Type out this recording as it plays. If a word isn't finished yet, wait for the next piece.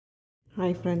Hi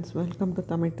friends, welcome to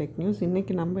Tamil Tech News.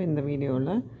 இன்னைக்கு நம்ம இந்த வீடியோவில்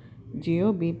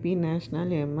Jio-bp National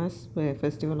MS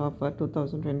Festival Offer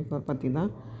 2024 பற்றி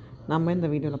தான் நம்ம இந்த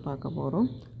வீடியோவில் பார்க்க போகிறோம்.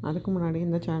 அதுக்கு முன்னாடி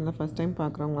இந்த சேனலை ஃபஸ்ட் டைம்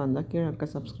பார்க்குறவங்களா இருந்தால் கீழே இருக்க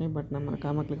சப்ஸ்கிரைப் பட்டனை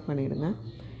மறக்காமல் கிளிக் பண்ணிவிடுங்க.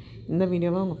 இந்த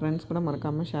வீடியோவை உங்கள் ஃப்ரெண்ட்ஸ் கூட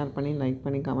மறக்காமல் ஷேர் பண்ணி லைக்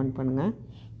பண்ணி கமெண்ட் பண்ணுங்கள்.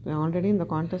 ஆல்ரெடி இந்த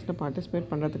கான்டெஸ்ட்டில்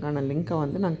பார்ட்டிசிபேட் பண்ணுறதுக்கான லிங்க்கை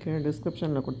வந்து நான் கீழே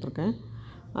டிஸ்கிரிப்ஷனில் கொடுத்துருக்கேன்.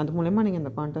 அது மூலமா நீங்கள்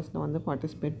இந்த கான்டெஸ்ட்டில் வந்து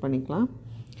பார்ட்டிசிபேட் பண்ணிக்கலாம்.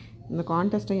 இந்த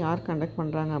கான்டெஸ்ட்டை யார் கண்டக்ட்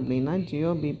பண்ணுறாங்க அப்படின்னா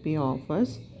Jio-bp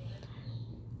ஆஃபர்ஸ்.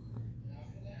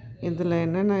 இதில்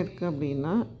என்னென்ன இருக்குது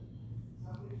அப்படின்னா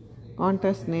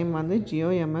கான்டெஸ்ட் நேம் வந்து Jio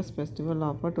MS Festival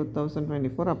Offer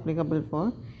 2024 applicable for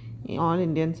all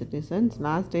Indian citizens.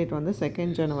 Last date வந்து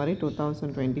 2nd January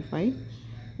 2025.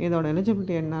 இதோட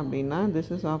எலிஜிபிலிட்டி என்ன அப்படின்னா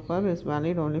this is offer is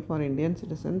valid only for Indian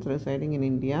citizens residing in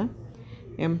India.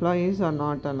 Employees are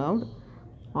not allowed.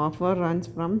 Offer runs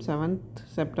from 7th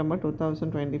September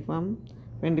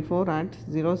 2024 at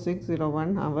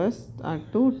 06:01 hours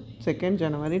to 2nd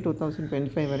January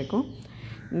 2025 வரைக்கும்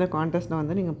இந்த கான்டெஸ்ட்டில்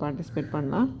வந்து நீங்கள் participate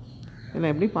பண்ணலாம். இதில்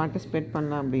எப்படி பார்ட்டிசிபேட்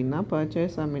பண்ணலாம் அப்படின்னா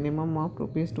purchase a minimum of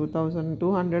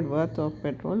 ₹2200 worth of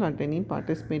petrol at any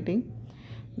participating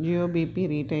Jio-bp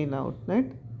retail outlet.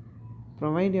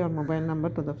 Provide your mobile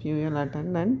number to the fuel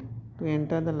attendant to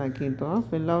enter the lucky draw.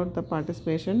 Fill out the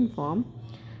participation form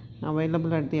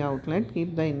available at the outlet. Keep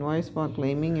the invoice for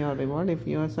claiming your reward if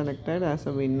you are selected as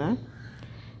a winner.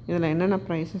 இதில் என்னென்ன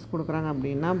prices கொடுக்குறாங்க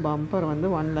அப்படின்னா bumper வந்து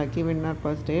 1 lucky winner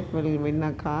per state will win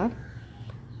a car.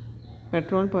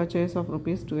 Petrol purchase of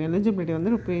 ₹2. Eligibility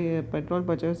வந்து petrol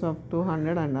purchase of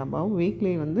 200 and above.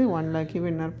 Weekly வந்து 1 lucky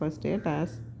winner per state as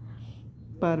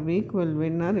per week will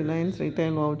win a Reliance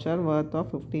retail voucher worth of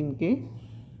 15K.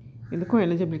 இதுக்கும்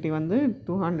eligibility வந்து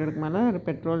 200க்கு மேலே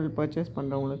petrol purchase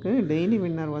பண்ணுறவங்களுக்கு. Daily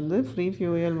winner வந்து free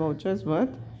fuel vouchers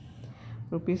worth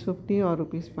 ₹50 or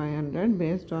 ₹500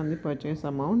 based on the purchase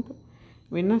amount.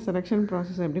 Winner selection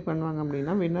process எப்படி பண்ணுவாங்க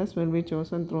அப்படின்னா winners will be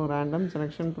chosen through random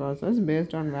selection process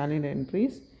based on valid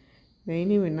entries.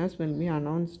 Daily winners will be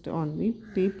announced on the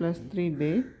T+3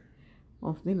 day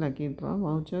of the lucky draw.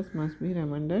 Vouchers must be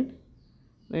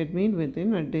redeemed within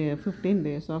 15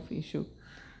 days of issue.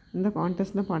 இந்த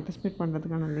கான்டெஸ்ட்டில் participate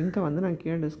பண்ணுறதுக்கான லிங்க்கை வந்து நான்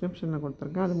கீழே டிஸ்கிரிப்ஷனில்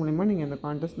கொடுத்துருக்கேன். அது மூலிமா நீங்கள் இந்த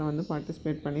கான்டெஸ்ட்டில் வந்து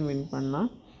பார்ட்டிசிபேட் பண்ணி வின் பண்ணலாம்.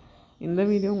 இந்த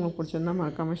வீடியோ உங்களுக்கு பிடிச்சிருந்தால்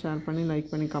மறக்காமல் ஷேர் பண்ணி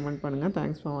லைக் பண்ணி கமெண்ட் பண்ணுங்கள்.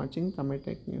 தேங்க்ஸ் ஃபார் வாட்சிங் தமிழ்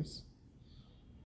டெக் நியூஸ்.